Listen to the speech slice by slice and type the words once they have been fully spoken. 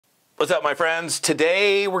What's up, my friends?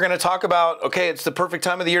 Today we're going to talk about, okay, it's the perfect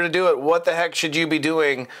time of the year to do it. What the heck should you be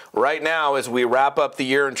doing right now as we wrap up the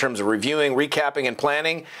year in terms of reviewing, recapping, and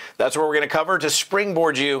planning? That's what we're going to cover to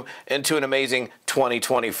springboard you into an amazing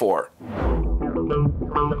 2024.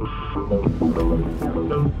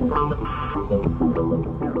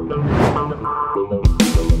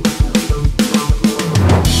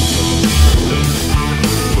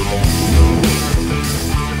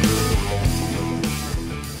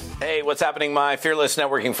 Hey, what's happening, my fearless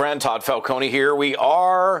networking friend? Todd Falcone here. We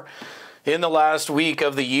are in the last week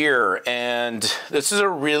of the year, and this is a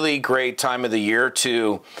really great time of the year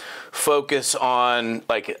to focus on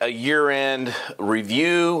like a year-end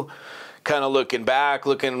review, kind of looking back,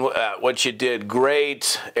 looking at what you did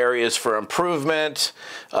great, areas for improvement.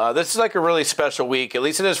 This is like a really special week, at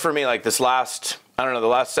least it is for me, like this last, I don't know, the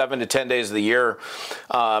last 7 to 10 days of the year.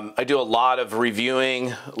 I do a lot of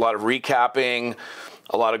reviewing, a lot of recapping,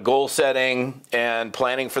 a lot of goal setting and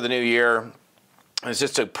planning for the new year. It's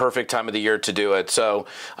just a perfect time of the year to do it. So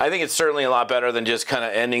I think it's certainly a lot better than just kind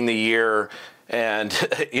of ending the year and,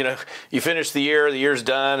 you know, you finish the year's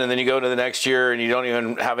done, and then you go to the next year and you don't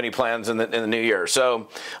even have any plans in the new year. So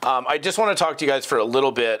I just want to talk to you guys for a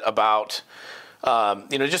little bit about,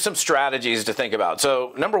 you know, just some strategies to think about.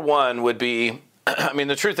 So number one would be, I mean,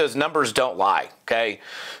 the truth is numbers don't lie, okay?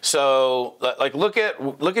 So like look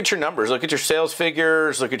at your numbers, look at your sales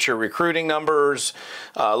figures, look at your recruiting numbers,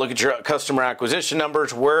 look at your customer acquisition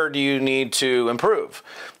numbers. Where do you need to improve?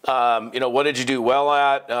 You know, what did you do well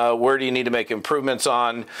at? Where do you need to make improvements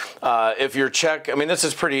on? If your check, I mean, this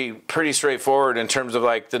is pretty straightforward in terms of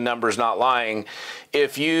like the numbers not lying.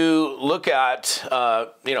 If you look at,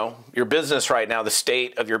 you know, your business right now, the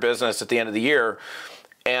state of your business at the end of the year,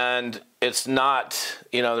 and it's not,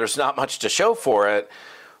 you know, there's not much to show for it.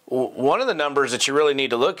 One of the numbers that you really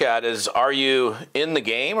need to look at is, are you in the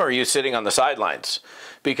game or are you sitting on the sidelines?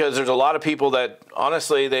 Because there's a lot of people that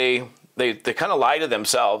honestly, they kind of lie to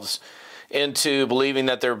themselves into believing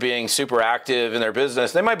that they're being super active in their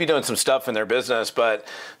business. They might be doing some stuff in their business, but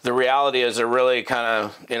the reality is they're really kind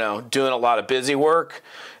of, you know, doing a lot of busy work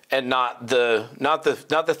and not the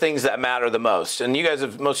things that matter the most. And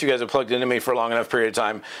most of you guys have plugged into me for a long enough period of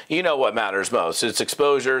time. You know what matters most. It's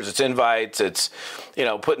exposures, it's invites, it's, you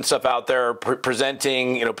know, putting stuff out there,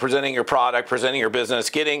 presenting your product, presenting your business,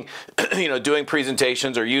 getting, you know, doing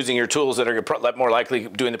presentations or using your tools that are more likely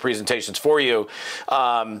doing the presentations for you.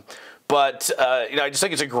 But you know, I just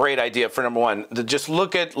think it's a great idea for number one, to just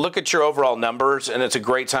look at your overall numbers, and it's a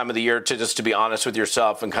great time of the year to be honest with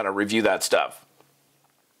yourself and kind of review that stuff.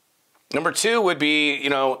 Number two would be, you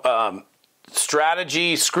know,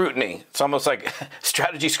 strategy scrutiny. It's almost like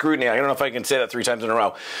strategy scrutiny. I don't know if I can say that 3 times in a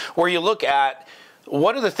row. Where you look at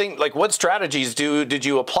what are the things, like what strategies did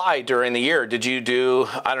you apply during the year? Did you do,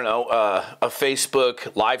 I don't know, a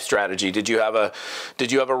Facebook live strategy? Did you have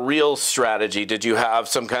a Reels strategy? Did you have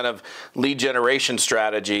some kind of lead generation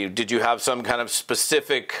strategy? Did you have some kind of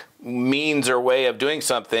specific means or way of doing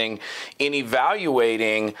something in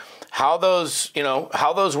evaluating how those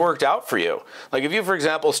worked out for you? Like if you, for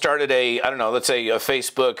example, started I don't know, let's say a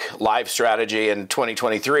Facebook live strategy in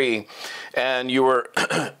 2023, and you were,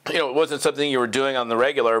 you know, it wasn't something you were doing on the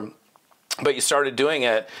regular, but you started doing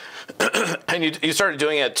it, and you started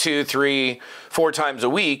doing it 2, 3, 4 times a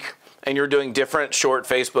week, and you're doing different short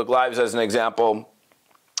Facebook lives as an example.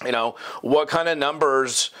 You know, what kind of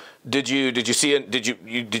numbers did you see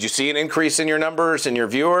an increase in your numbers and your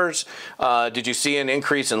viewers? Did you see an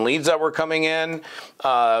increase in leads that were coming in,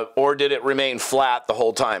 or did it remain flat the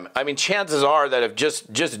whole time? I mean, chances are that if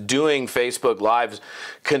just doing Facebook Lives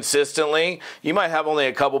consistently, you might have only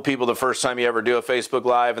a couple people the first time you ever do a Facebook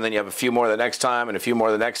Live, and then you have a few more the next time, and a few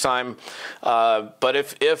more the next time. But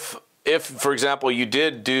if for example you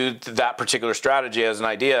did do that particular strategy as an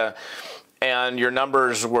idea, and your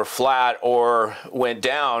numbers were flat or went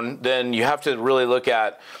down, then you have to really look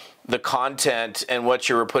at the content and what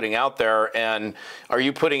you were putting out there. And are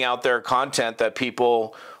you putting out there content that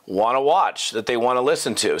people want to watch, that they want to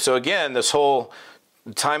listen to? So again, this whole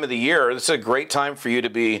time of the year, this is a great time for you to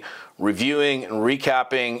be reviewing and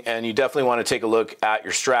recapping, and you definitely want to take a look at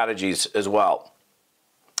your strategies as well.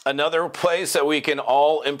 Another place that we can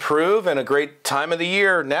all improve, and a great time of the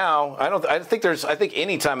year now, I think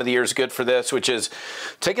any time of the year is good for this, which is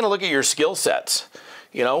taking a look at your skill sets.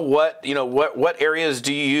 What areas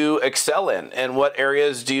do you excel in, and what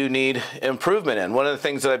areas do you need improvement in? One of the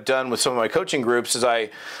things that I've done with some of my coaching groups is I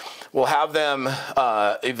will have them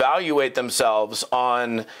evaluate themselves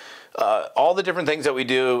on all the different things that we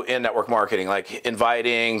do in network marketing, like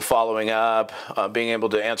inviting, following up, being able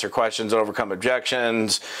to answer questions and overcome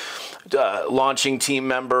objections, launching team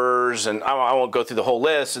members, and I won't go through the whole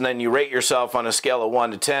list. And then you rate yourself on a scale of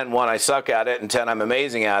 1 to 10. 1, I suck at it, and 10, I'm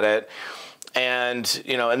amazing at it. And,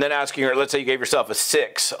 you know, and then asking her, let's say you gave yourself a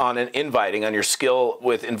 6 on an inviting, on your skill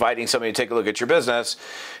with inviting somebody to take a look at your business.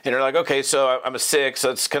 And you're like, okay, so I'm a 6. So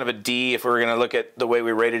that's kind of a D. If we were going to look at the way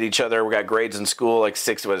we rated each other, we got grades in school, like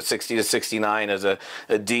 60 to 69 as a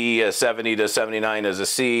D, a 70 to 79 as a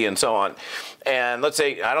C, and so on. And let's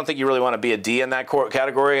say, I don't think you really want to be a D in that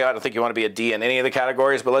category. I don't think you want to be a D in any of the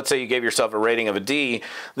categories. But let's say you gave yourself a rating of a D.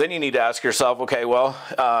 Then you need to ask yourself, okay, well,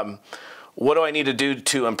 what do I need to do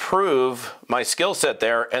to improve my skill set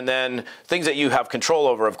there? And then things that you have control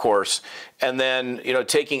over, of course. And then, you know,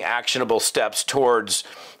 taking actionable steps towards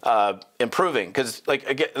improving. Because, like,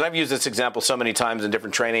 again, and I've used this example so many times in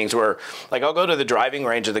different trainings where, like, I'll go to the driving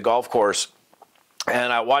range of the golf course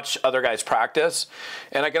and I watch other guys practice,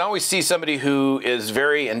 and I can always see somebody who is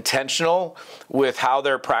very intentional with how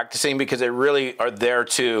they're practicing, because they really are there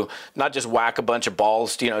to not just whack a bunch of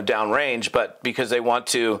balls, you know, downrange, but because they want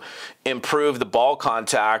to improve the ball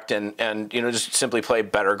contact and you know, just simply play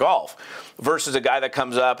better golf. Versus a guy that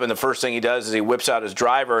comes up and the first thing he does is he whips out his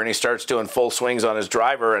driver and he starts doing full swings on his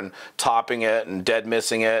driver and topping it and dead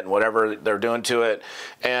missing it and whatever they're doing to it.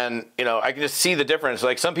 And, you know, I can just see the difference.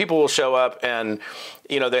 Like, some people will show up and,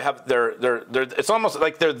 you know, they have it's almost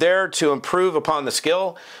like they're there to improve upon the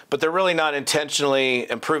skill, but they're really not intentionally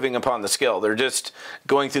improving upon the skill. They're just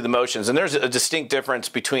going through the motions. And there's a distinct difference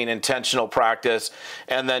between intentional practice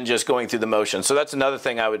and then just going through the motions. So that's another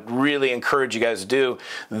thing I would really encourage you guys to do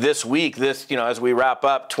this week, you know, as we wrap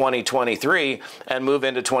up 2023 and move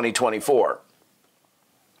into 2024.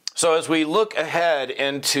 So as we look ahead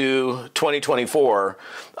into 2024,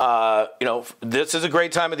 you know, this is a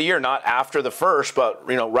great time of the year, not after the first, but,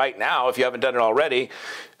 you know, right now, if you haven't done it already,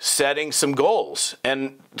 setting some goals.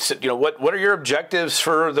 And, you know, what are your objectives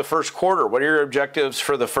for the first quarter? What are your objectives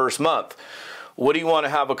for the first month? What do you want to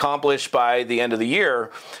have accomplished by the end of the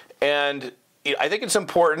year? And I think it's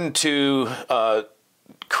important to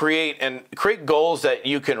create goals that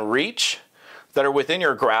you can reach, that are within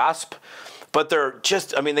your grasp, but they're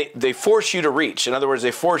just, I mean, they force you to reach. In other words,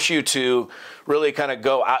 they force you to really kind of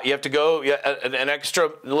go out. You have to go an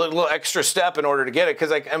little extra step in order to get it. Because,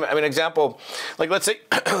 like, I mean, example, like, let's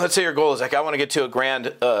say your goal is, like, I want to get to a grand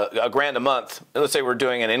a month. Let's say we're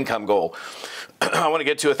doing an income goal. I want to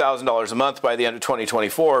get to $1,000 a month by the end of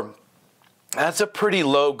 2024. That's a pretty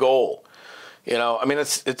low goal. You know, I mean,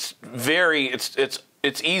 it's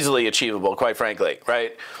easily achievable, quite frankly,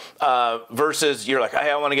 right? Versus you're like,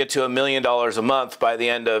 hey, I want to get to $1 million a month by the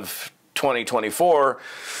end of 2024.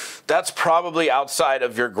 That's probably outside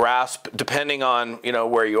of your grasp, depending on, you know,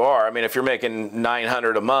 where you are. I mean, if you're making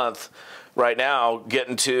 $900 a month right now,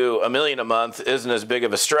 getting to $1 million a month isn't as big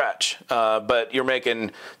of a stretch. But you're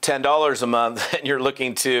making $10 a month and you're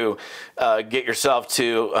looking to get yourself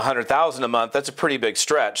to $100,000 a month. That's a pretty big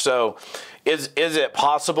stretch. So is it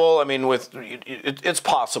possible? I mean, it's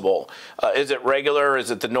possible. Is it regular? Is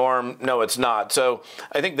it the norm? No, it's not. So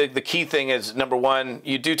I think the key thing is, number one,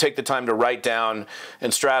 you do take the time to write down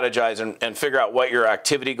and strategize and figure out what your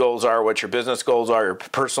activity goals are, what your business goals are, your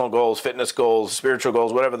personal goals, fitness goals, spiritual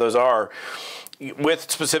goals, whatever those are, with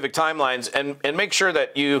specific timelines, and make sure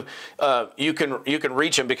that you can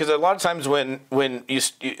reach them. Because a lot of times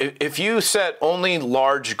if you set only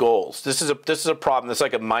large goals, this is a problem. It's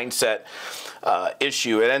like a mindset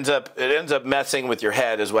issue. It ends up messing with your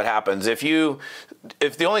head, is what happens. If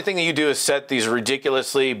the only thing that you do is set these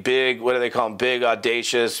ridiculously big, what do they call them, big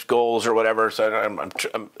audacious goals or whatever. So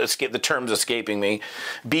the term's escaping me.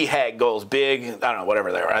 BHAG goals, big, I don't know,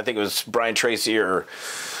 whatever they are. I think it was Brian Tracy or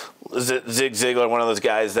Zig Ziglar, one of those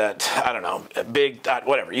guys that, I don't know, big,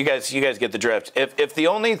 whatever. You guys get the drift. If the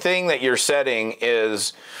only thing that you're setting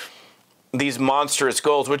is these monstrous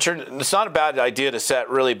goals, it's not a bad idea to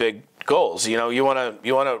set really big goals. You know, you want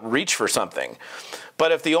to reach for something.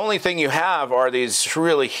 But if the only thing you have are these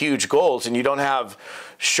really huge goals and you don't have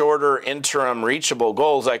shorter interim reachable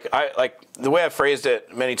goals, like the way I've phrased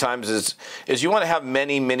it many times is you want to have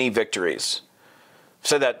many victories.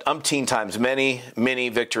 Said that umpteen times, many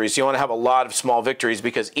victories. You want to have a lot of small victories,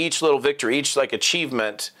 because each little victory, each like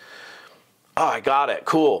achievement, oh, I got it,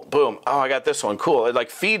 cool, boom, oh, I got this one, cool. It like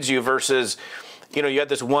feeds you, versus, you know, you had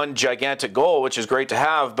this one gigantic goal, which is great to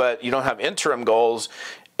have, but you don't have interim goals,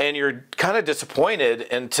 and you're kind of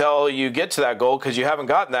disappointed until you get to that goal, because you haven't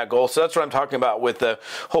gotten that goal. So that's what I'm talking about with the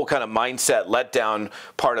whole kind of mindset letdown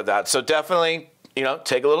part of that. So definitely, you know,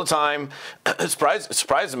 take a little time. It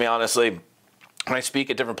surprised me, honestly. when I speak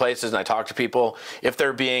at different places and I talk to people, if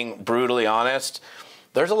they're being brutally honest,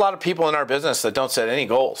 there's a lot of people in our business that don't set any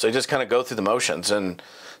goals. They just kind of go through the motions, and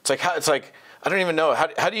it's like I don't even know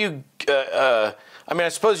how do you. I mean, I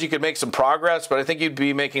suppose you could make some progress, but I think you'd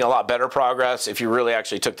be making a lot better progress if you really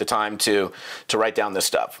actually took the time to write down this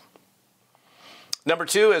stuff. Number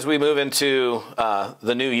 2, as we move into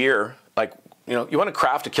the new year, like, you want to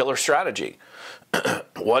craft a killer strategy.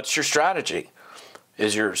 What's your strategy?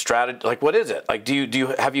 Is your strategy, like, what is it? Like, do you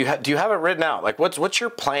have it written out? Like, what's your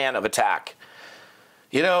plan of attack?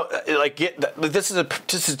 This is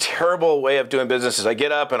just a terrible way of doing business. Is I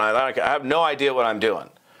get up and I have no idea what I'm doing.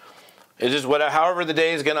 It's just however the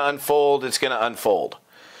day is going to unfold, it's going to unfold.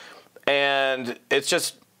 And it's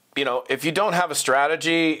just, if you don't have a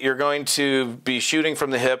strategy, you're going to be shooting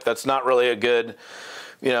from the hip. That's not really a good,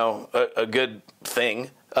 a good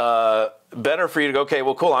thing. Better for you to go, okay,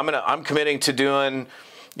 well, cool. I'm committing to doing,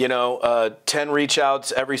 10 reach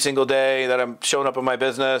outs every single day that I'm showing up in my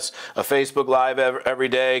business, a Facebook Live every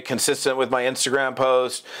day, consistent with my Instagram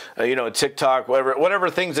post, TikTok, whatever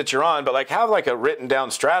things that you're on, but like have like a written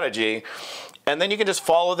down strategy, and then you can just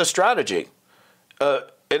follow the strategy. And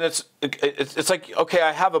it's like, okay,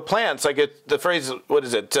 I have a plan. It's like the phrase, what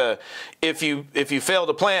is it? If you fail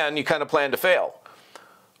to plan, you kind of plan to fail,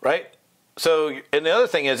 right? So, and the other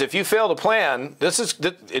thing is, if you fail to plan,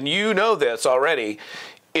 and you know this already,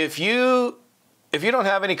 if you don't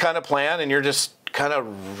have any kind of plan and you're just kind of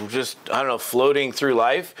I don't know, floating through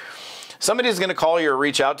life, somebody's going to call you or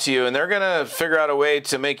reach out to you, and they're going to figure out a way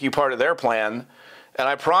to make you part of their plan. And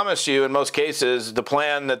I promise you, in most cases, the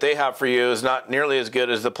plan that they have for you is not nearly as good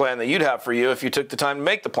as the plan that you'd have for you if you took the time to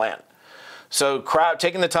make the plan. So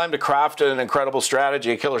taking the time to craft an incredible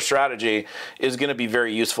strategy, a killer strategy, is going to be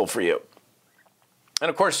very useful for you. And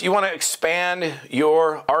of course, you want to expand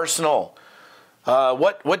your arsenal.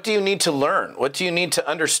 What do you need to learn? What do you need to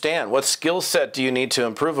understand? What skill set do you need to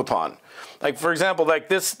improve upon? Like, for example, like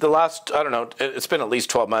the last, I don't know, it's been at least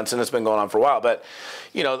 12 months and it's been going on for a while, but,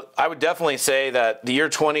 I would definitely say that the year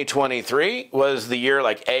 2023 was the year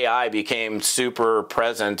like AI became super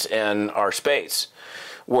present in our space,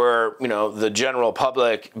 where, the general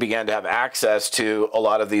public began to have access to a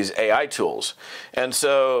lot of these AI tools. And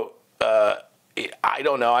so, I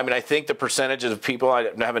don't know. I mean, I think the percentages of people, I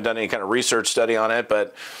haven't done any kind of research study on it,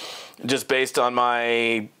 but just based on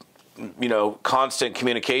my, constant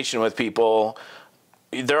communication with people,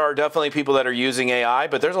 there are definitely people that are using AI,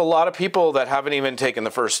 but there's a lot of people that haven't even taken the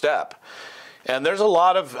first step. And there's a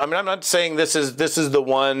lot of, I mean, I'm not saying this is the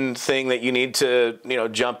one thing that you need to,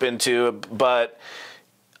 jump into, but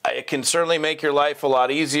it can certainly make your life a lot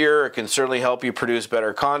easier. It can certainly help you produce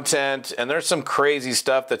better content. And there's some crazy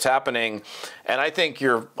stuff that's happening. And I think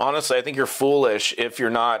you're foolish if you're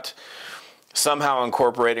not somehow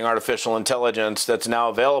incorporating artificial intelligence that's now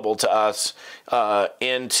available to us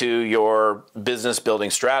into your business building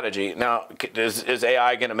strategy. Now, is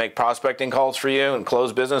AI going to make prospecting calls for you and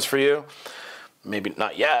close business for you? Maybe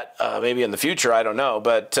not yet, maybe in the future, I don't know,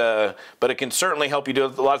 but it can certainly help you do a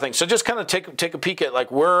lot of things. So just kind of take a peek at like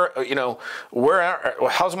how's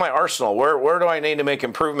my arsenal? Where do I need to make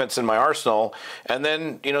improvements in my arsenal? And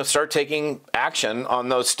then, start taking action on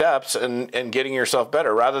those steps and getting yourself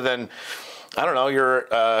better, rather than, I don't know,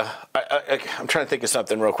 I'm trying to think of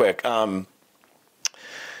something real quick. I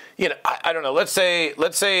don't know. Let's say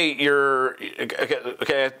you're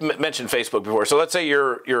okay. I mentioned Facebook before. So let's say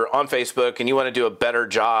you're on Facebook and you want to do a better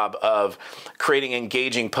job of creating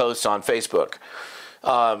engaging posts on Facebook.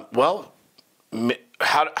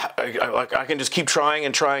 I can just keep trying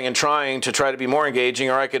and trying and trying to try to be more engaging,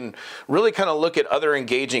 or I can really kind of look at other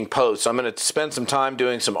engaging posts. I'm going to spend some time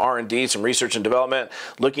doing some R&D, some research and development,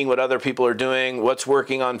 looking what other people are doing, what's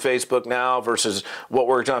working on Facebook now versus what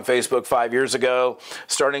worked on Facebook 5 years ago,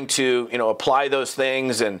 starting to, apply those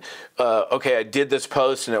things. And, okay, I did this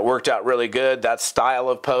post and it worked out really good, that style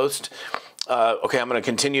of post. Okay, I'm going to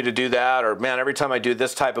continue to do that. Or, man, every time I do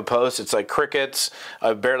this type of post, it's like crickets.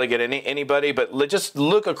 I barely get anybody. But just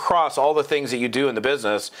look across all the things that you do in the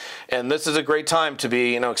business, and this is a great time to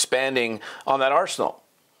be, expanding on that arsenal.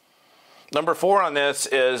 Number 4 on this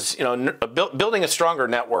is, building a stronger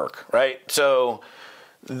network, right? So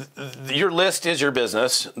your list is your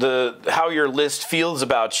business. How your list feels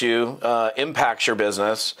about you impacts your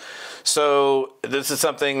business. So this is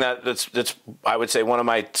something that's I would say one of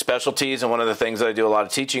my specialties, and one of the things that I do a lot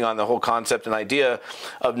of teaching on, the whole concept and idea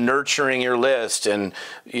of nurturing your list and,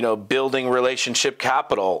 building relationship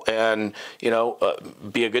capital. And,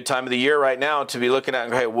 be a good time of the year right now to be looking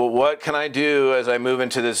at, okay, well, what can I do as I move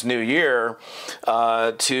into this new year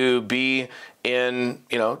to be in,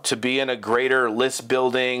 to be in a greater list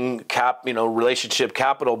building, relationship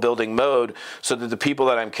capital building mode, so that the people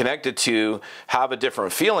that I'm connected to have a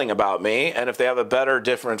different feeling about me. And if they have a better,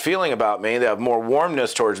 different feeling about me, they have more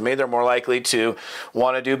warmness towards me, they're more likely to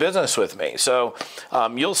want to do business with me. So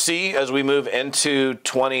you'll see as we move into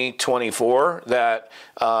 2024 that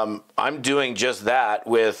I'm doing just that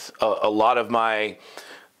with a lot of my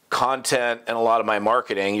content and a lot of my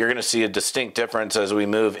marketing. You're going to see a distinct difference as we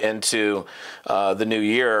move into the new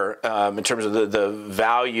year in terms of the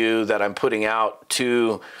value that I'm putting out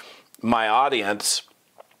to my audience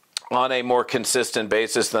on a more consistent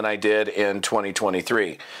basis than I did in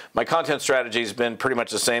 2023. My content strategy has been pretty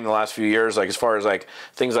much the same the last few years, like as far as like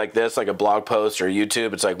things like this, like a blog post or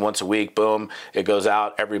YouTube, it's like once a week, boom, it goes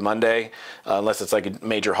out every Monday, unless it's like a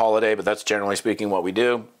major holiday, but that's generally speaking what we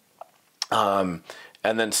do.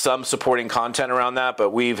 And then some supporting content around that, but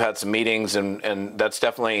we've had some meetings, and that's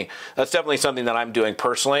definitely something that I'm doing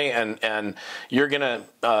personally. And you're gonna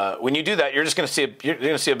when you do that, you're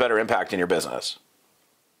gonna see a better impact in your business.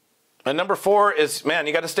 And number 4 is, man,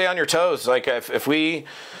 you got to stay on your toes. Like if we,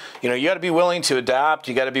 you got to be willing to adapt.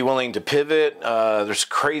 You got to be willing to pivot.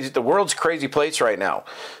 The world's crazy place right now.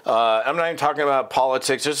 I'm not even talking about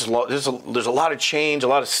politics. There's a lot of change, a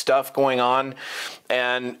lot of stuff going on,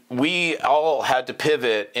 and we all had to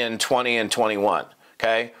pivot in 20 and 21.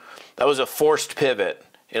 Okay, that was a forced pivot.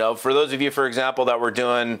 For those of you, for example, that were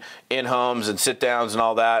doing in-homes and sit-downs and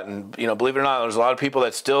all that, and, believe it or not, there's a lot of people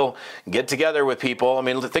that still get together with people. I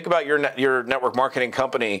mean, think about your network marketing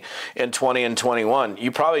company in 20 and 21.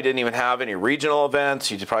 You probably didn't even have any regional events.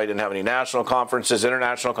 You probably didn't have any national conferences,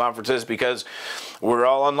 international conferences, because we're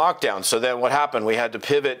all on lockdown. So then what happened? We had to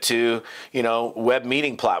pivot to, web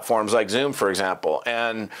meeting platforms like Zoom, for example.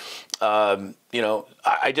 And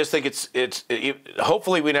I just think it's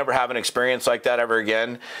hopefully we never have an experience like that ever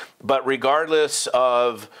again. But regardless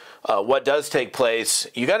of what does take place,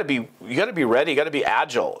 you got to be ready. You got to be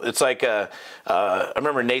agile. It's like I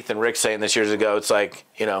remember Nathan Rick saying this years ago. It's like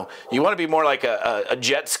you want to be more like a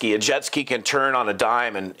jet ski. A jet ski can turn on a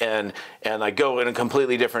dime and like go in a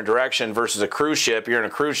completely different direction versus a cruise ship. You're in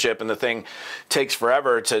a cruise ship and the thing takes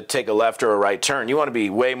forever to take a left or a right turn. You want to be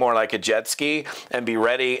way more like a jet ski and be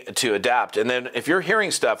ready to adapt. And then if you're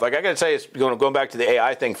hearing stuff, like I got to tell you, going back to the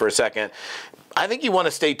AI thing for a second, I think you want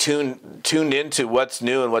to stay tuned into what's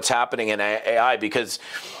new and what's happening in AI, because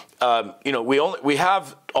we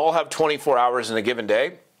all have 24 hours in a given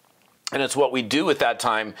day. And it's what we do with that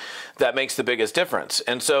time that makes the biggest difference.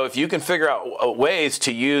 And so if you can figure out ways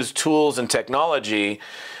to use tools and technology,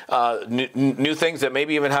 new things that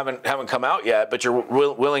maybe even haven't come out yet, but you're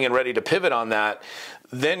willing and ready to pivot on that,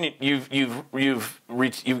 then you've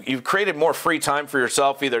created more free time for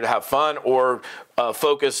yourself, either to have fun or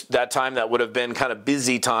focus that time that would have been kind of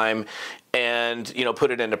busy time, and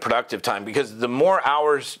put it into productive time. Because the more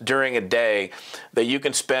hours during a day that you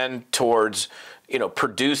can spend towards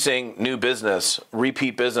producing new business,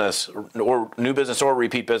 repeat business, or new business or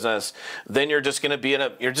repeat business, then you're just going to be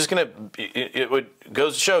it would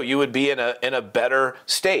goes to show you would be in a better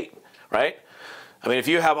state, right? I mean, if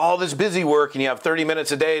you have all this busy work and you have 30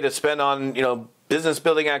 minutes a day to spend on, business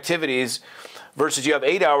building activities versus you have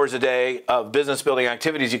 8 hours a day of business building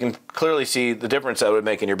activities, you can clearly see the difference that would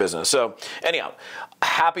make in your business. So anyhow,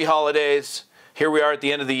 happy holidays. Here we are at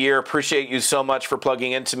the end of the year. Appreciate you so much for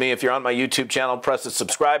plugging into me. If you're on my YouTube channel, press the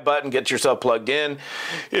subscribe button, get yourself plugged in.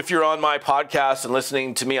 If you're on my podcast and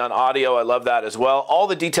listening to me on audio, I love that as well. All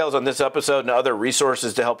the details on this episode and other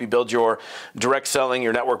resources to help you build your direct selling,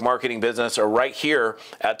 your network marketing business are right here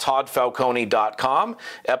at toddfalcone.com,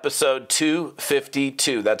 episode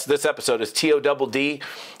 252. This episode is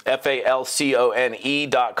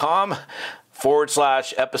TODDFALCONE.com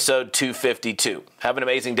 /episode 252. Have an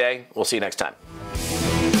amazing day. We'll see you next time.